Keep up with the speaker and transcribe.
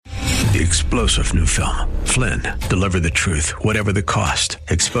The explosive new film, Flynn, deliver the truth, whatever the cost,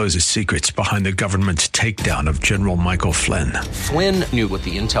 exposes secrets behind the government's takedown of General Michael Flynn. Flynn knew what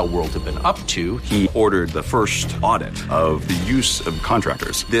the intel world had been up to. He ordered the first audit of the use of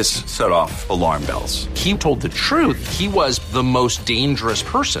contractors. This set off alarm bells. He told the truth. He was the most dangerous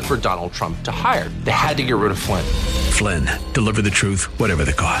person for Donald Trump to hire. They had to get rid of Flynn. Flynn, deliver the truth, whatever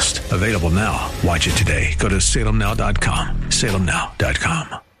the cost. Available now. Watch it today. Go to salemnow.com.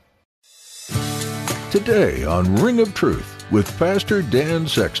 salemnow.com. Today on Ring of Truth with Pastor Dan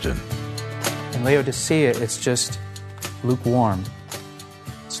Sexton. In Laodicea, it's just lukewarm.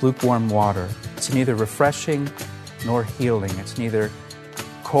 It's lukewarm water. It's neither refreshing nor healing. It's neither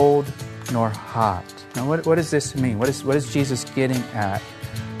cold nor hot. Now, what does this mean? What is Jesus getting at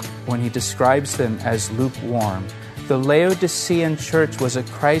when he describes them as lukewarm? The Laodicean church was a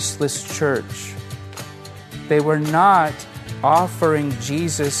Christless church. They were not offering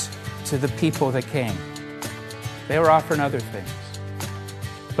Jesus to the people that came. They were offering other things.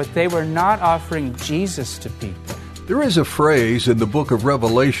 But they were not offering Jesus to people. There is a phrase in the book of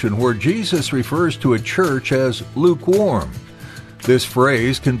Revelation where Jesus refers to a church as lukewarm. This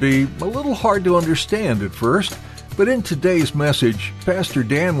phrase can be a little hard to understand at first, but in today's message, Pastor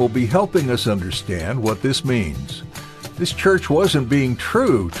Dan will be helping us understand what this means. This church wasn't being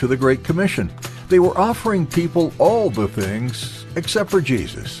true to the Great Commission. They were offering people all the things except for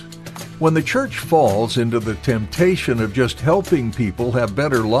Jesus. When the church falls into the temptation of just helping people have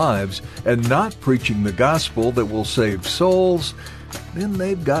better lives and not preaching the gospel that will save souls, then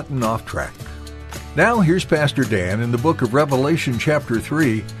they've gotten off track. Now here's Pastor Dan in the book of Revelation chapter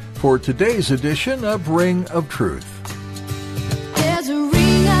 3 for today's edition of Ring of Truth. There's a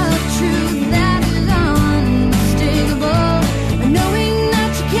ring of truth that is unmistakable, knowing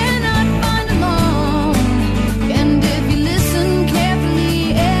that you cannot find alone. And if you listen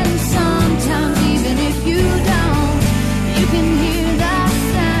carefully, and sometimes even if you don't, you can hear that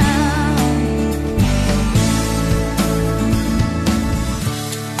sound.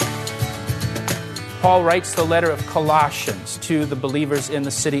 Paul writes the letter of Colossians to the believers in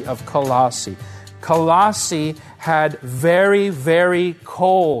the city of Colossae. Colossae had very, very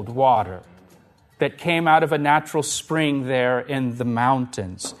cold water that came out of a natural spring there in the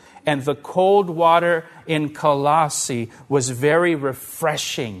mountains. And the cold water in Colossae was very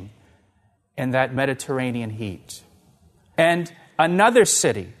refreshing in that Mediterranean heat. And another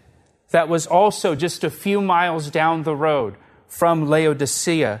city that was also just a few miles down the road from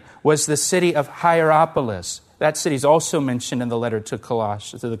Laodicea was the city of Hierapolis. That city is also mentioned in the letter to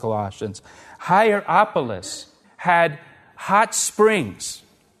the Colossians. Hierapolis had hot springs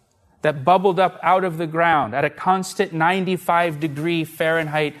that bubbled up out of the ground at a constant 95-degree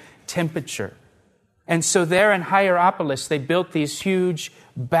Fahrenheit temperature. And so there in Hierapolis, they built these huge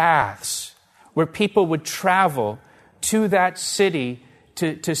baths where people would travel to that city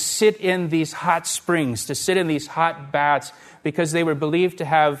to sit in these hot springs, to sit in these hot baths, because they were believed to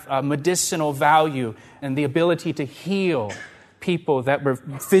have medicinal value and the ability to heal people that were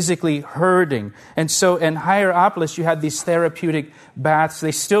physically hurting. And so in Hierapolis, you had these therapeutic baths.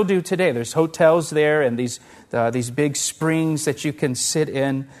 They still do today. There's hotels there and these big springs that you can sit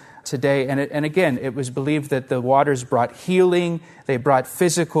in today. And again, it was believed that the waters brought healing. They brought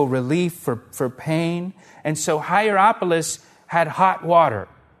physical relief for pain. And so Hierapolis had hot water.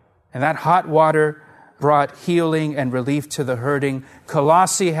 And that hot water brought healing and relief to the hurting.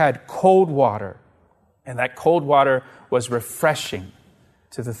 Colossae had cold water. And that cold water was refreshing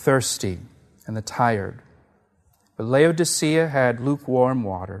to the thirsty and the tired. But Laodicea had lukewarm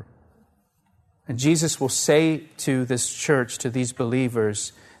water. And Jesus will say to this church, to these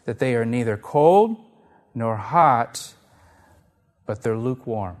believers, that they are neither cold nor hot, but they're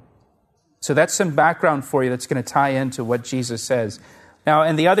lukewarm. So that's some background for you that's going to tie into what Jesus says. Now,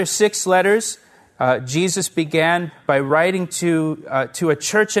 in the other 6 letters, Jesus began by writing to a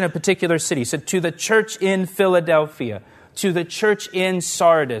church in a particular city. So to the church in Philadelphia, to the church in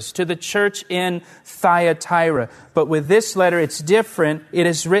Sardis, to the church in Thyatira. But with this letter, it's different. It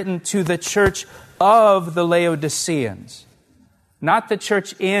is written to the church of the Laodiceans. Not the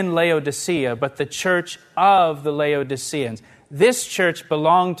church in Laodicea, but the church of the Laodiceans. This church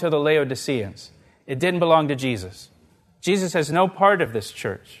belonged to the Laodiceans. It didn't belong to Jesus. Jesus has no part of this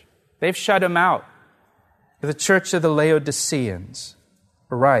church. They've shut him out. The church of the Laodiceans.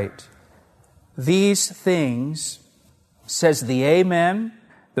 Right. These things, says the Amen,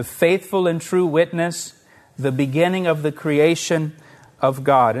 the faithful and true witness, the beginning of the creation of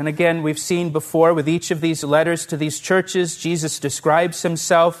God. And again, we've seen before with each of these letters to these churches, Jesus describes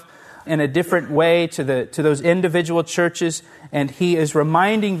himself in a different way to those individual churches, and he is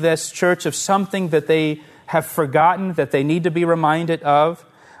reminding this church of something that they have forgotten, that they need to be reminded of.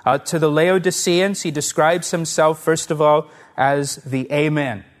 To the Laodiceans, he describes himself, first of all, as the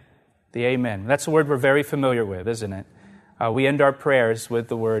Amen. The Amen. That's a word we're very familiar with, isn't it? We end our prayers with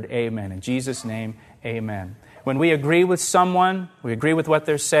the word Amen. In Jesus' name, Amen. When we agree with someone, we agree with what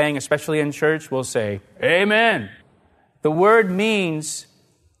they're saying, especially in church, we'll say, Amen. The word means,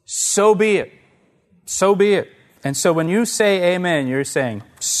 so be it. So be it. And so when you say Amen, you're saying,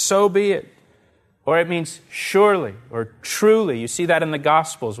 so be it. Or it means surely or truly. You see that in the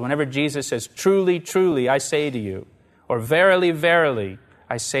Gospels. Whenever Jesus says, truly, truly, I say to you. Or verily, verily,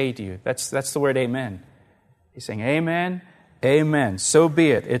 I say to you. That's the word amen. He's saying amen, amen. So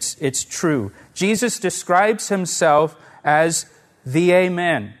be it. It's true. Jesus describes himself as the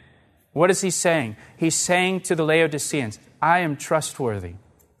amen. What is he saying? He's saying to the Laodiceans, I am trustworthy.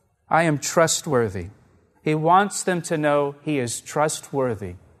 I am trustworthy. He wants them to know he is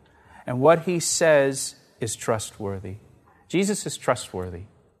trustworthy. And what he says is trustworthy. Jesus is trustworthy.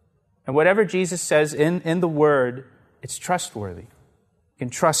 And whatever Jesus says in the Word, it's trustworthy. You can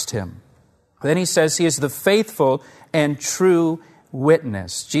trust him. Then he says he is the faithful and true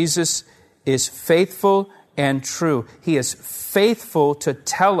witness. Jesus is faithful and true. He is faithful to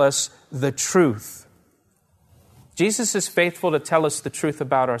tell us the truth. Jesus is faithful to tell us the truth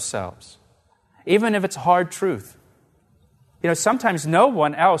about ourselves, even if it's hard truth. You know, sometimes no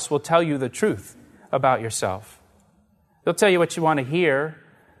one else will tell you the truth about yourself. They'll tell you what you want to hear.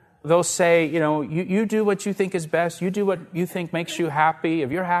 They'll say, you do what you think is best. You do what you think makes you happy.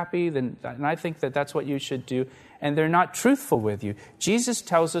 If you're happy, then and I think that's what you should do. And they're not truthful with you. Jesus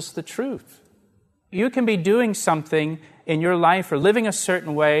tells us the truth. You can be doing something in your life or living a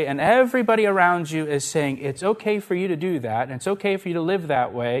certain way, and everybody around you is saying, it's okay for you to do that, and it's okay for you to live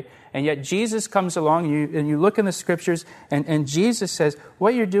that way. And yet Jesus comes along, and you look in the Scriptures, and Jesus says,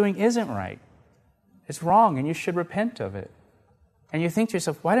 what you're doing isn't right. It's wrong, and you should repent of it. And you think to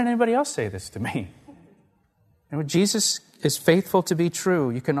yourself, why didn't anybody else say this to me? And Jesus is faithful to be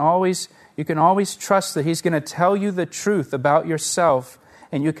true. You can always trust that he's going to tell you the truth about yourself,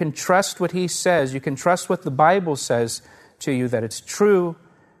 and you can trust what he says. You can trust what the Bible says to you, that it's true.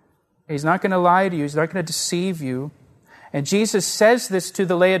 He's not going to lie to you. He's not going to deceive you. And Jesus says this to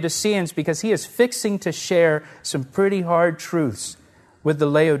the Laodiceans because he is fixing to share some pretty hard truths with the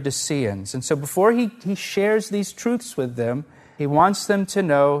Laodiceans. And so before he shares these truths with them, he wants them to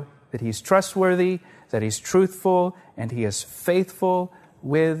know that he's trustworthy, that he's truthful, and he is faithful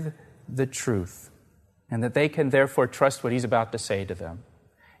with the truth. And that they can therefore trust what he's about to say to them.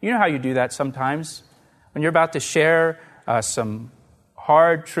 You know how you do that sometimes? When you're about to share some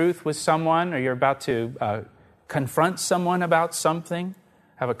hard truth with someone, or you're about to confront someone about something,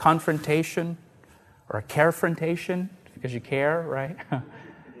 have a confrontation or a carefrontation, because you care, right?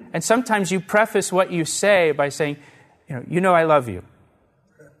 And sometimes you preface what you say by saying, you know I love you.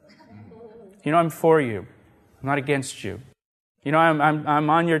 You know I'm for you. I'm not against you. You know I'm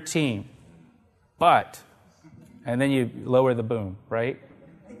on your team. But, and then you lower the boom, right?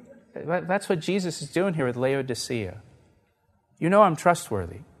 That's what Jesus is doing here with Laodicea. You know I'm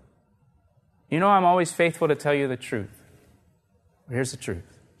trustworthy. You know I'm always faithful to tell you the truth. But here's the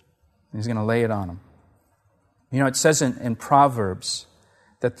truth. He's going to lay it on them. It says in Proverbs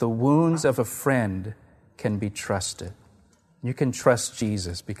that the wounds of a friend can be trusted. You can trust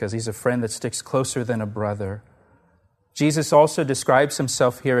Jesus because he's a friend that sticks closer than a brother. Jesus also describes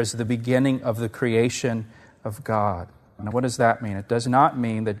himself here as the beginning of the creation of God. Now, what does that mean? It does not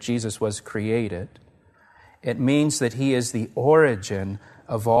mean that Jesus was created. It means that he is the origin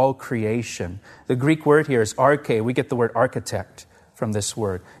of all creation. The Greek word here is arche. We get the word architect from this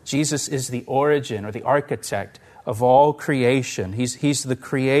word. Jesus is the origin or the architect of all creation. He's the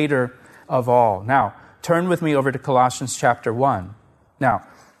creator of all. Now, turn with me over to Colossians chapter 1. Now,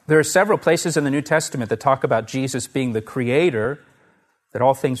 there are several places in the New Testament that talk about Jesus being the creator, that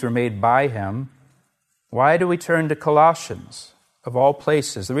all things were made by him. Why do we turn to Colossians, of all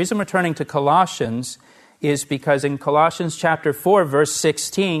places? The reason we're turning to Colossians is because in Colossians chapter 4, verse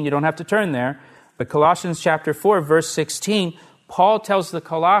 16, you don't have to turn there, but Colossians chapter 4, verse 16, Paul tells the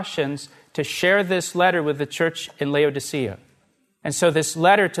Colossians to share this letter with the church in Laodicea. And so this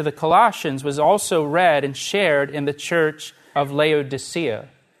letter to the Colossians was also read and shared in the church of Laodicea.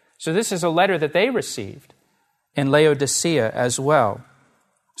 So this is a letter that they received in Laodicea as well.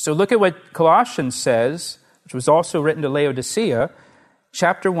 So look at what Colossians says, which was also written to Laodicea,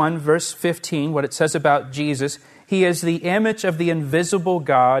 chapter 1, verse 15, what it says about Jesus. He is the image of the invisible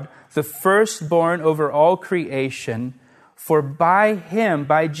God, the firstborn over all creation. For by him,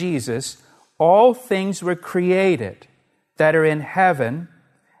 by Jesus, all things were created that are in heaven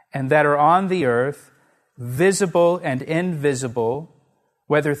and that are on the earth, visible and invisible,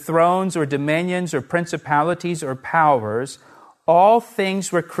 whether thrones or dominions or principalities or powers. All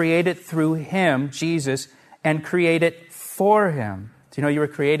things were created through him, Jesus, and created for him. Do you know you were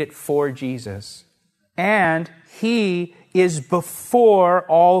created for Jesus? And he is before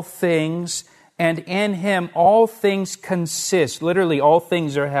all things, and in him all things consist. Literally, all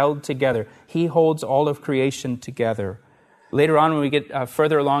things are held together. He holds all of creation together. Later on, when we get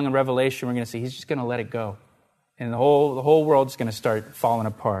further along in Revelation, we're going to see he's just going to let it go. And the whole world's going to start falling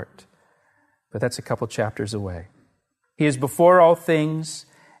apart. But that's a couple chapters away. He is before all things,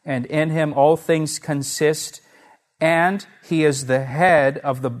 and in him all things consist. And he is the head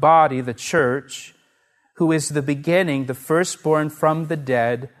of the body, the church, who is the beginning, the firstborn from the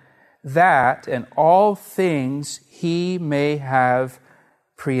dead, that in all things he may have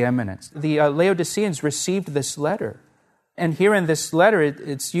preeminence. The Laodiceans received this letter. And here in this letter,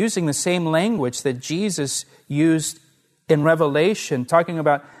 it's using the same language that Jesus used in Revelation, talking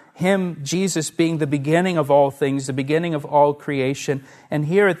about him, Jesus, being the beginning of all things, the beginning of all creation. And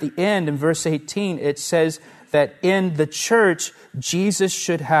here at the end, in verse 18, it says that in the church, Jesus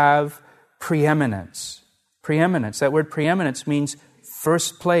should have preeminence. Preeminence. That word preeminence means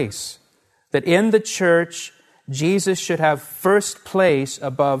first place. That in the church, Jesus should have first place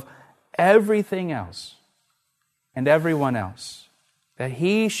above everything else and everyone else. That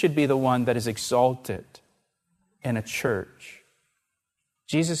he should be the one that is exalted in a church.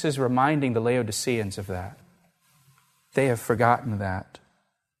 Jesus is reminding the Laodiceans of that. They have forgotten that.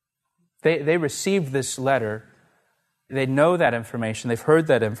 They received this letter. They know that information. They've heard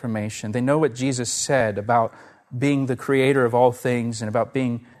that information. They know what Jesus said about being the creator of all things and about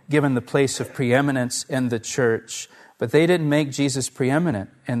being given the place of preeminence in the church. But they didn't make Jesus preeminent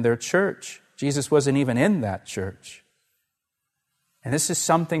in their church. Jesus wasn't even in that church. And this is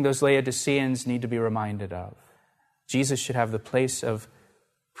something those Laodiceans need to be reminded of. Jesus should have the place of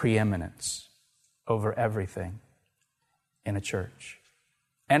preeminence over everything in a church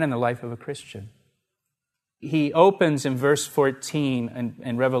and in the life of a Christian. He opens in verse 14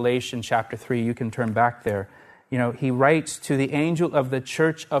 in Revelation chapter 3. You can turn back there. He writes to the angel of the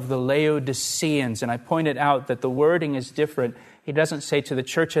church of the Laodiceans. And I pointed out that the wording is different. He doesn't say to the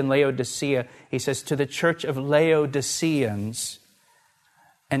church in Laodicea. He says to the church of Laodiceans.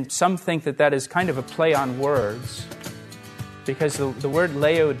 And some think that that is kind of a play on words, because the word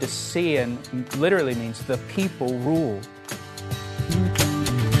Laodicean literally means the people rule.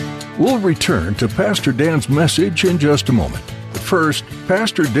 We'll return to Pastor Dan's message in just a moment. First,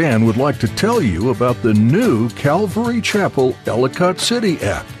 Pastor Dan would like to tell you about the new Calvary Chapel Ellicott City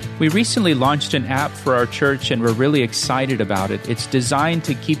app. We recently launched an app for our church, and we're really excited about it. It's designed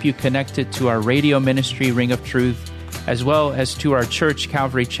to keep you connected to our radio ministry, Ring of Truth, as well as to our church,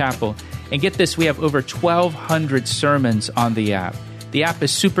 Calvary Chapel. And get this, we have over 1,200 sermons on the app. The app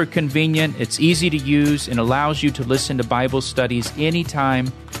is super convenient, it's easy to use, and allows you to listen to Bible studies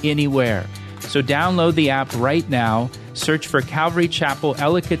anytime, anywhere. So download the app right now, search for Calvary Chapel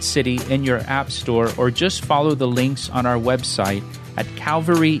Ellicott City in your app store, or just follow the links on our website at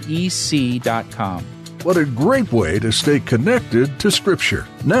calvaryec.com. What a great way to stay connected to Scripture.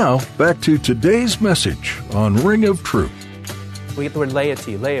 Now, back to today's message on Ring of Truth. We get the word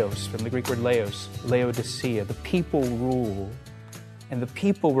laity, laos, from the Greek word laos, Laodicea. The people rule. And the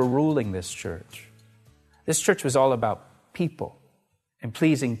people were ruling this church. This church was all about people and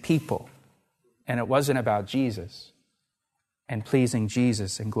pleasing people. And it wasn't about Jesus and pleasing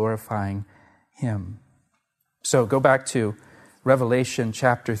Jesus and glorifying Him. So go back to Revelation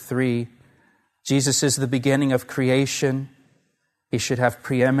chapter 3. Jesus is the beginning of creation. He should have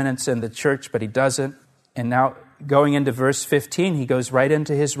preeminence in the church, but He doesn't. And now going into verse 15, He goes right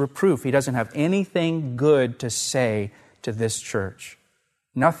into His reproof. He doesn't have anything good to say to this church.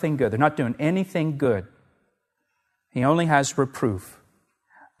 Nothing good. They're not doing anything good. He only has reproof.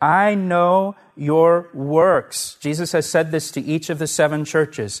 I know your works. Jesus has said this to each of the 7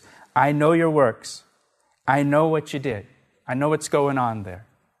 churches. I know your works. I know what you did. I know what's going on there.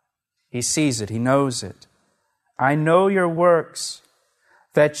 He sees it. He knows it. I know your works,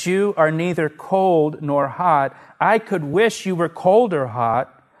 that you are neither cold nor hot. I could wish you were cold or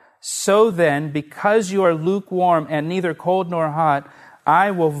hot. So then, because you are lukewarm and neither cold nor hot,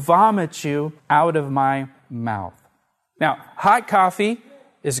 I will vomit you out of my mouth. Now, hot coffee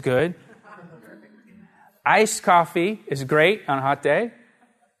is good. Iced coffee is great on a hot day.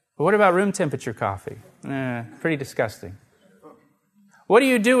 But what about room temperature coffee? Pretty disgusting. What do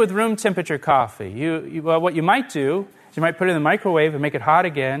you do with room temperature coffee? Well, what you might do You might put it in the microwave and make it hot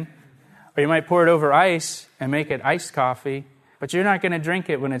again, or you might pour it over ice and make it iced coffee, but you're not going to drink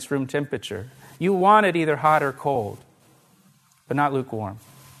it when it's room temperature. You want it either hot or cold, but not lukewarm,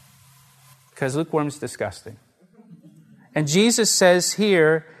 because lukewarm is disgusting. And Jesus says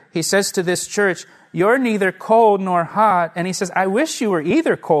here, he says to this church, you're neither cold nor hot. And he says, I wish you were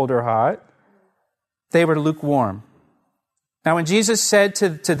either cold or hot. They were lukewarm. Now, when Jesus said to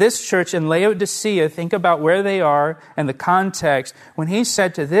this church in Laodicea, think about where they are and the context. When he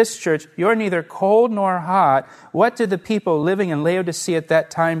said to this church, you're neither cold nor hot, what did the people living in Laodicea at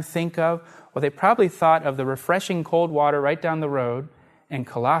that time think of? Well, they probably thought of the refreshing cold water right down the road in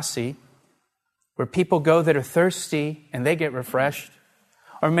Colossae, where people go that are thirsty and they get refreshed.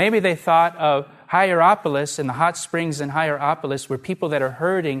 Or maybe they thought of Hierapolis and the hot springs in Hierapolis, where people that are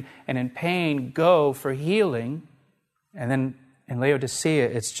hurting and in pain go for healing. And then in Laodicea,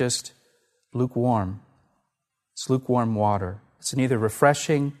 it's just lukewarm. It's lukewarm water. It's neither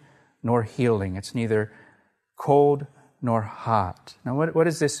refreshing nor healing. It's neither cold nor hot. Now, what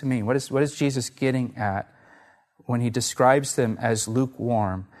does this mean? What is Jesus getting at when he describes them as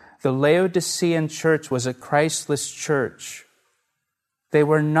lukewarm? The Laodicean church was a Christless church. They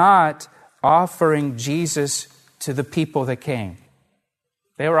were not offering Jesus to the people that came.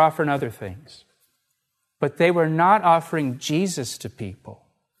 They were offering other things. But they were not offering Jesus to people.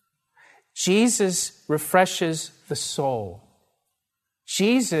 Jesus refreshes the soul.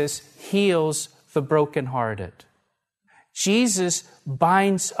 Jesus heals the brokenhearted. Jesus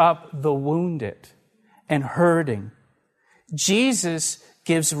binds up the wounded and hurting. Jesus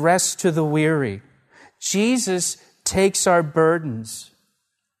gives rest to the weary. Jesus takes our burdens.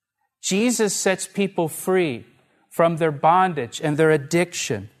 Jesus sets people free from their bondage and their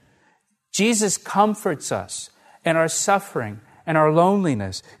addiction. Jesus comforts us in our suffering and our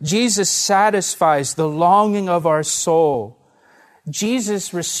loneliness. Jesus satisfies the longing of our soul.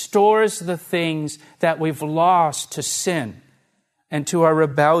 Jesus restores the things that we've lost to sin and to our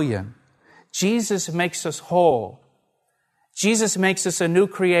rebellion. Jesus makes us whole. Jesus makes us a new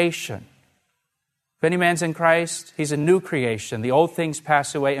creation. If any man's in Christ, he's a new creation. The old things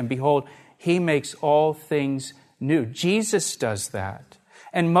pass away, and behold, he makes all things new. Jesus does that.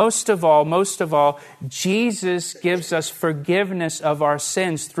 And most of all, Jesus gives us forgiveness of our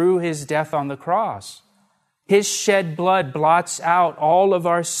sins through his death on the cross. His shed blood blots out all of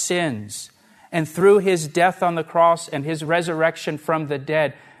our sins. And through his death on the cross and his resurrection from the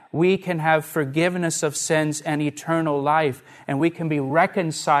dead, we can have forgiveness of sins and eternal life. And we can be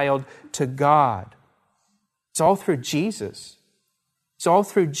reconciled to God. It's all through Jesus. It's all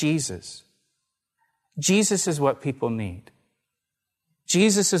through Jesus. Jesus is what people need.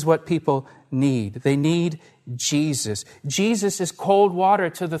 Jesus is what people need. They need Jesus. Jesus is cold water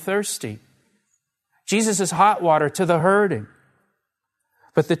to the thirsty. Jesus is hot water to the hurting.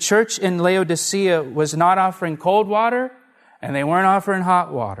 But the church in Laodicea was not offering cold water, and they weren't offering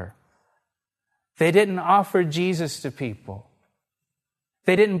hot water. They didn't offer Jesus to people.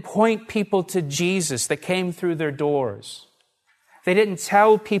 They didn't point people to Jesus that came through their doors. They didn't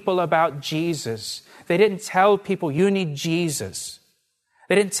tell people about Jesus. They didn't tell people, you need Jesus.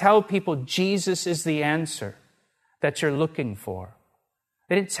 They didn't tell people Jesus is the answer that you're looking for.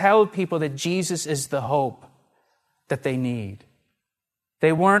 They didn't tell people that Jesus is the hope that they need.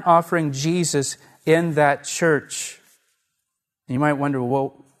 They weren't offering Jesus in that church. You might wonder,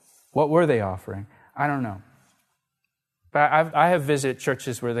 well, what were they offering? I don't know. But I have visited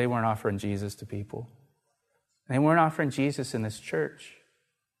churches where they weren't offering Jesus to people. They weren't offering Jesus in this church.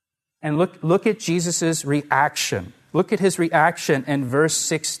 And look at Jesus' reaction. Look at his reaction in verse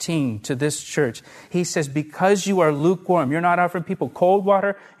 16 to this church. He says, because you are lukewarm, you're not offering people cold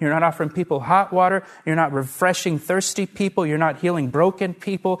water, you're not offering people hot water, you're not refreshing thirsty people, you're not healing broken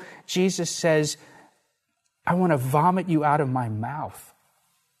people. Jesus says, I want to vomit you out of my mouth.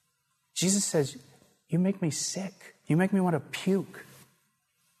 Jesus says, you make me sick. You make me want to puke.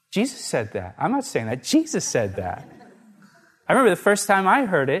 Jesus said that. I'm not saying that. Jesus said that. I remember the first time I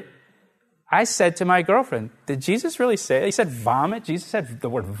heard it, I said to my girlfriend, did Jesus really say it? He said vomit? Jesus said the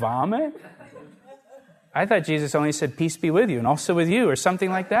word vomit? I thought Jesus only said peace be with you and also with you or something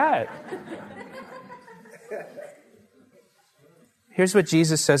like that. Here's what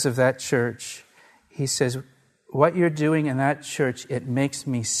Jesus says of that church. He says, what you're doing in that church, it makes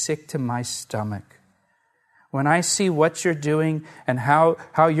me sick to my stomach. When I see what you're doing and how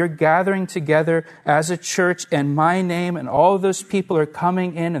you're gathering together as a church in my name, and all those people are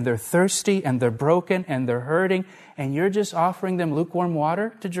coming in and they're thirsty and they're broken and they're hurting, and you're just offering them lukewarm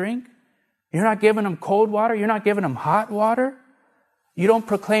water to drink? You're not giving them cold water? You're not giving them hot water? You don't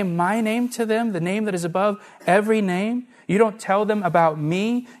proclaim my name to them, the name that is above every name. You don't tell them about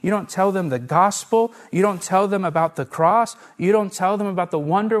me. You don't tell them the gospel. You don't tell them about the cross. You don't tell them about the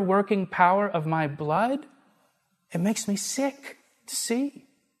wonder-working power of my blood. It makes me sick to see.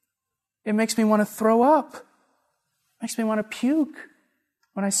 It makes me want to throw up. It makes me want to puke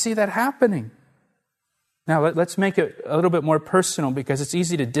when I see that happening. Now, let's make it a little bit more personal, because it's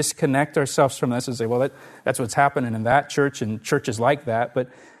easy to disconnect ourselves from this and say, well, that's what's happening in that church and churches like that. But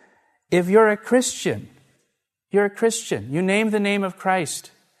if you're a Christian, you name the name of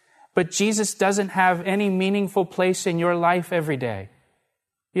Christ, but Jesus doesn't have any meaningful place in your life every day.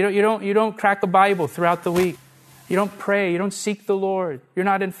 You don't crack a Bible throughout the week. You don't pray. You don't seek the Lord. You're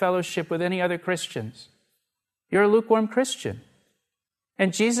not in fellowship with any other Christians. You're a lukewarm Christian.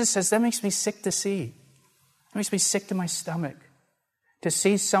 And Jesus says, that makes me sick to see. It makes me sick to my stomach to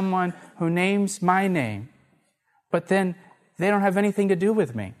see someone who names my name, but then they don't have anything to do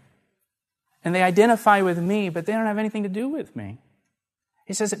with me. And they identify with me, but they don't have anything to do with me.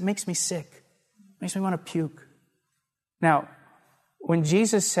 He says it makes me sick. It makes me want to puke. Now, when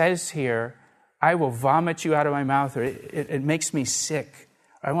Jesus says here, I will vomit you out of my mouth, or it makes me sick,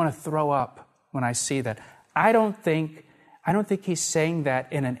 or I want to throw up when I see that, I don't think he's saying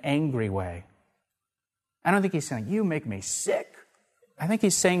that in an angry way. I don't think he's saying, you make me sick. I think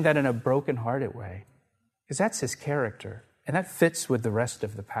he's saying that in a broken-hearted way, because that's his character, and that fits with the rest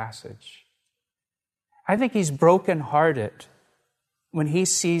of the passage. I think he's broken-hearted when he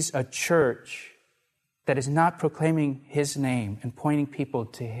sees a church that is not proclaiming his name and pointing people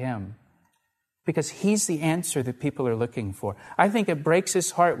to him, because he's the answer that people are looking for. I think it breaks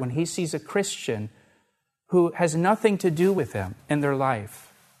his heart when he sees a Christian who has nothing to do with him in their life,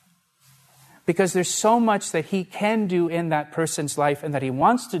 because there's so much that he can do in that person's life and that he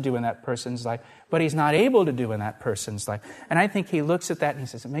wants to do in that person's life, but he's not able to do in that person's life. And I think he looks at that and he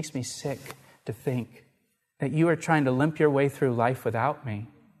says, it makes me sick to think that you are trying to limp your way through life without me,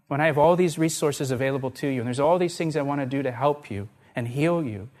 when I have all these resources available to you, and there's all these things I want to do to help you and heal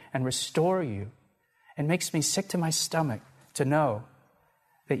you and restore you. It makes me sick to my stomach to know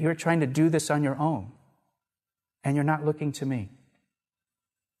that you're trying to do this on your own and you're not looking to me.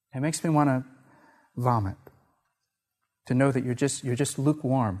 It makes me want to vomit, to know that you're just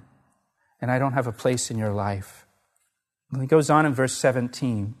lukewarm and I don't have a place in your life. And he goes on in verse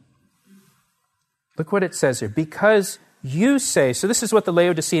 17. Look what it says here. Because you say, so this is what the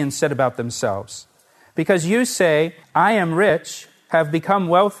Laodiceans said about themselves. Because you say, I am rich, have become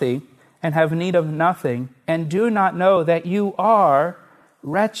wealthy, and have need of nothing, and do not know that you are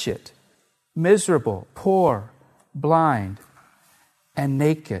wretched, miserable, poor, blind, and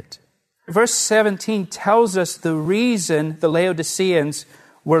naked. Verse 17 tells us the reason the Laodiceans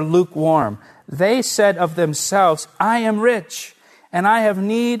were lukewarm. They said of themselves, I am rich, and I have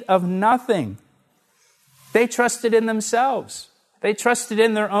need of nothing. They trusted in themselves. They trusted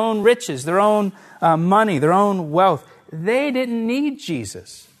in their own riches, their own money, their own wealth. They didn't need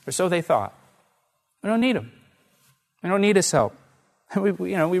Jesus, or so they thought. We don't need him. We don't need his help. We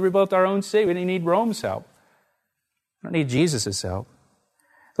rebuilt our own city. We didn't need Rome's help. We don't need Jesus' help.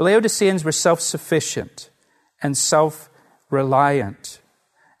 The Laodiceans were self-sufficient and self-reliant,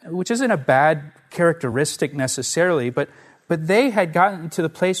 which isn't a bad characteristic necessarily, but they had gotten to the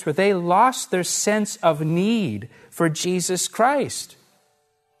place where they lost their sense of need for Jesus Christ,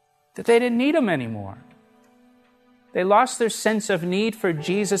 that they didn't need him anymore. They lost their sense of need for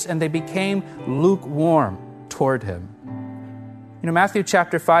Jesus and they became lukewarm toward him. Matthew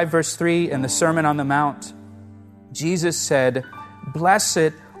chapter 5, verse 3 in the Sermon on the Mount, Jesus said,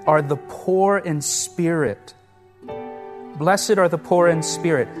 Blessed are the poor in spirit. Blessed are the poor in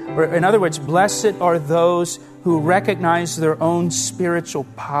spirit. Or in other words, blessed are those who recognize their own spiritual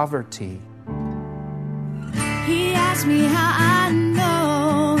poverty. He asked me how I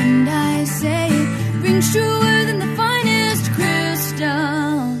know, and I say it rings truer than the finest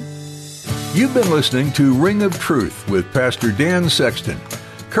crystal. You've been listening to Ring of Truth with Pastor Dan Sexton.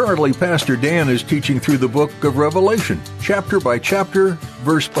 Currently, Pastor Dan is teaching through the book of Revelation, chapter by chapter,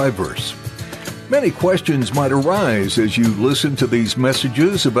 verse by verse. Many questions might arise as you listen to these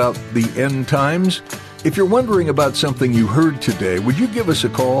messages about the end times. If you're wondering about something you heard today, would you give us a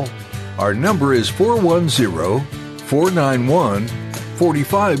call? Our number is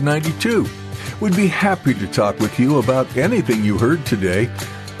 410-491-4592. We'd be happy to talk with you about anything you heard today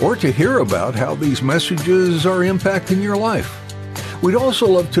or to hear about how these messages are impacting your life. We'd also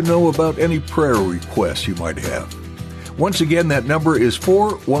love to know about any prayer requests you might have. Once again, that number is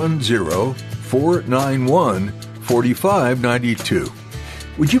 410-491-4592.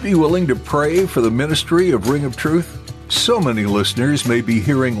 Would you be willing to pray for the ministry of Ring of Truth? So many listeners may be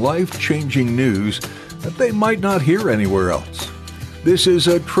hearing life-changing news that they might not hear anywhere else. This is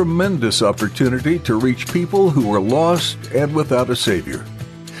a tremendous opportunity to reach people who are lost and without a Savior.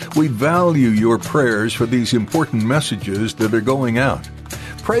 We value your prayers for these important messages that are going out.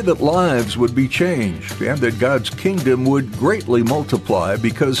 Pray that lives would be changed and that God's kingdom would greatly multiply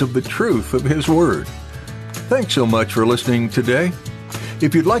because of the truth of His Word. Thanks so much for listening today.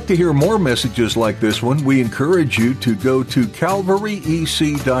 If you'd like to hear more messages like this one, we encourage you to go to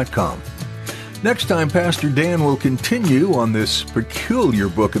calvaryec.com. Next time, Pastor Dan will continue on this peculiar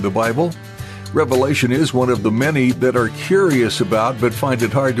book of the Bible. Revelation is one of the many that are curious about but find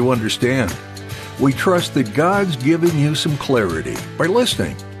it hard to understand. We trust that God's giving you some clarity by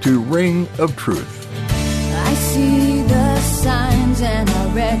listening to Ring of Truth. I see the signs and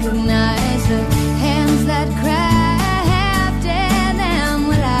I recognize the hands that crafted them.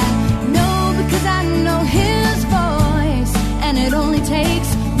 Well, I know because I know His voice, and it only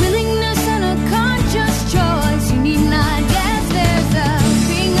takes willingness and a conscious choice. You need not guess, there's a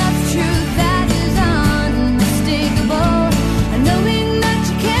ring of truth that is unmistakable, knowing that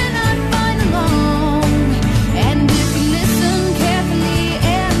you cannot find alone. And if you listen carefully,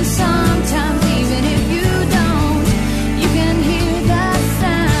 and sometimes even if you don't, you can hear the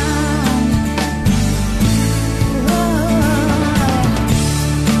sound. Whoa.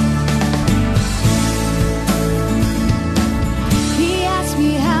 He asked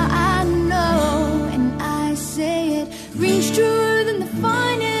me how I know, and I say it rings truer than the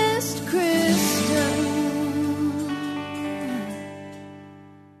finest crystal.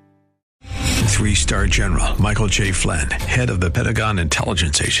 3-star General Michael J. Flynn, head of the Pentagon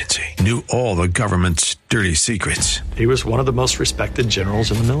Intelligence Agency, knew all the government's dirty secrets. He was one of the most respected generals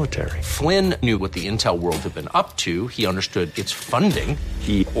in the military. Flynn knew what the intel world had been up to. He understood its funding.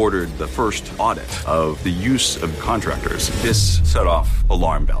 He ordered the first audit of the use of contractors. This set off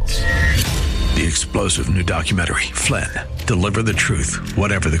alarm bells. The explosive new documentary, Flynn, Deliver the Truth,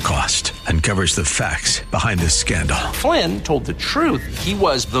 Whatever the Cost, uncovers the facts behind this scandal. Flynn told the truth. He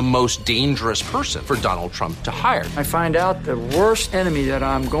was the most dangerous person for Donald Trump to hire. I find out the worst enemy that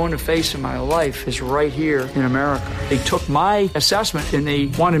I'm going to face in my life is right here in America. They took my assessment and they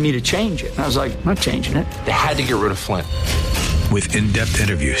wanted me to change it. And I was like, I'm not changing it. They had to get rid of Flynn. With in-depth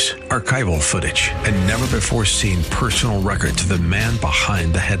interviews, archival footage, and never-before-seen personal records of the man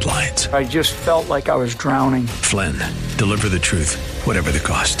behind the headlines. I just felt like I was drowning. Flynn, Deliver the Truth, Whatever the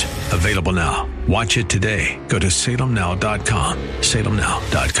Cost. Available now. Watch it today. Go to salemnow.com.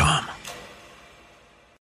 salemnow.com.